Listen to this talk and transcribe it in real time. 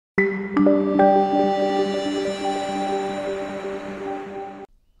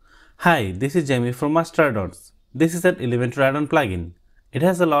Hi, this is Jamie from Addons. This is an Elementor add-on plugin. It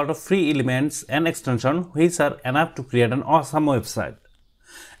has a lot of free elements and extensions which are enough to create an awesome website.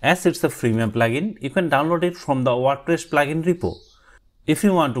 As it's a freemium plugin, you can download it from the WordPress plugin repo. If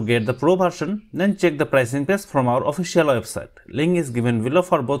you want to get the pro version, then check the pricing page from our official website. Link is given below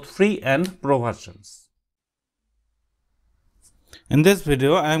for both free and pro versions. In this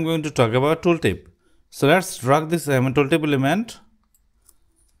video, I am going to talk about tooltip. So let's drag this tooltip element.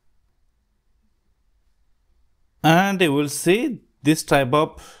 And you will see this type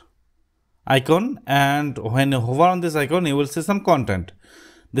of icon, and when you hover on this icon you will see some content.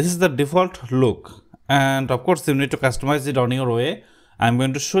 This is the default look, and of course you need to customize it on your way. I'm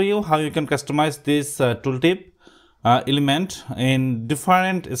going to show you how you can customize this tooltip element in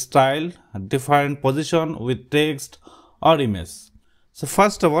different style, different position with text or image. So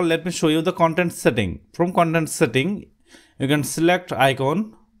first of all, let me show you the content setting. From content setting, you can select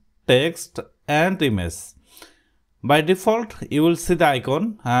icon, text and image. By default, you will see the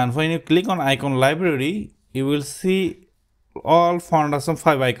icon, and when you click on icon library, you will see all found as some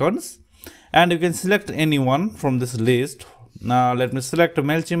 5 icons, and you can select any one from this list. Now let me select a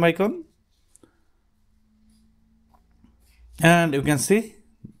MailChimp icon, and you can see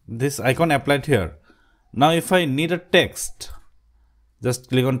this icon applied here. Now if I need a text, just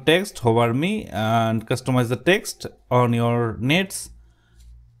click on text, hover me and customize the text on your needs.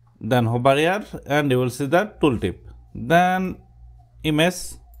 Then hover here and you will see the tooltip. Then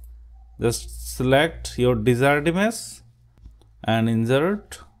image, just select your desired image and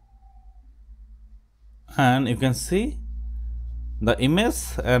insert, and you can see the image,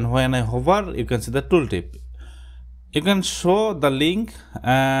 and when I hover you can see the tooltip. You can show the link,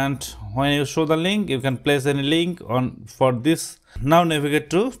 and when you show the link you can place any link on for this. Now navigate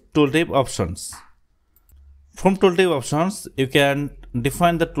to tooltip options. From tooltip options you can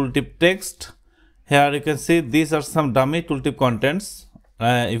define the tooltip text. Here you can see these are some dummy tooltip contents.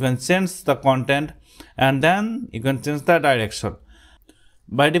 You can change the content and then you can change the direction.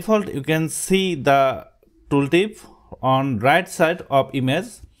 By default you can see the tooltip on right side of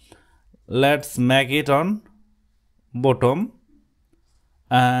image. Let's make it on bottom,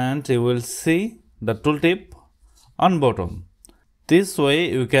 and you will see the tooltip on bottom. This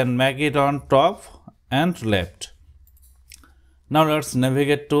way you can make it on top and left. Now let's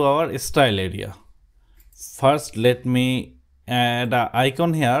navigate to our style area. First let me add an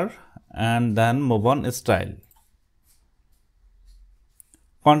icon here and then move on style.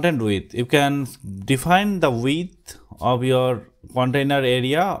 Content width, you can define the width of your container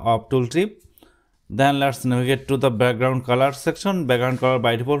area of tooltip. Then let's navigate to the background color section. Background color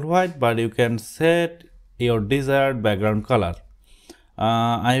by default white, but you can set your desired background color.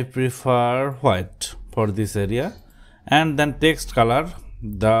 I prefer white for this area. And then text color,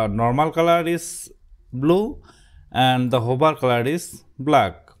 the normal color is blue and the hover color is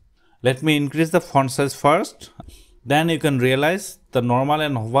black. Let me increase the font size first. Then you can realize the normal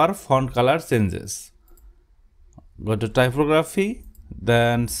and hover font color changes. Go to typography,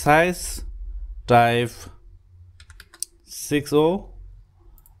 then size, type 60,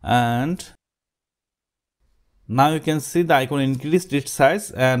 and now you can see the icon increased its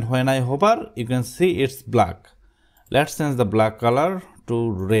size, and when I hover you can see it's black. Let's change the black color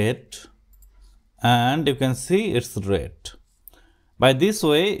to red, and you can see it's red. By this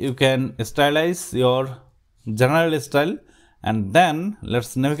way you can stylize your general style. And then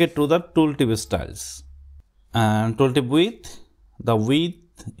let's navigate to the tooltip styles. And tooltip width, the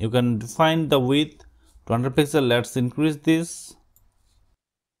width, you can define the width 200 pixels. Let's increase this,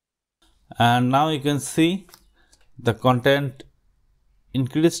 and now you can see the content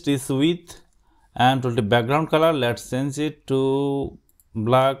increased its width. And tooltip background color, let's change it to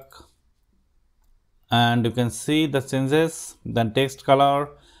black, and you can see the changes. Then text color,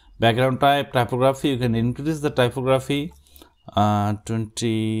 background type, typography, you can increase the typography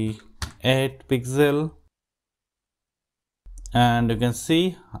 28 pixel, and you can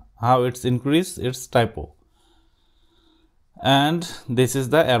see how it's increased its typo. And this is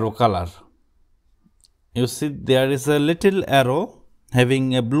the arrow color. You see there is a little arrow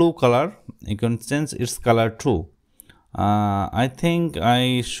having a blue color. You can change its color too. I think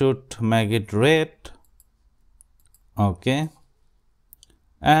I should make it red. Okay,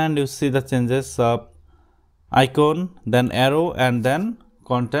 and you see the changes of icon, then arrow, and then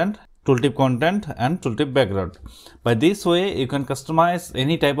content, tooltip content and tooltip background. By this way you can customize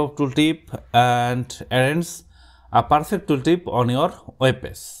any type of tooltip and arrange a perfect tooltip on your web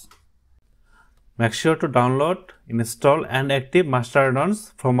page. Make sure to download, install and active master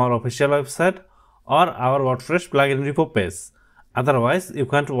add-ons from our official website or our WordPress plugin repo page. Otherwise, you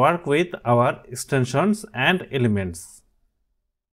can't work with our extensions and elements.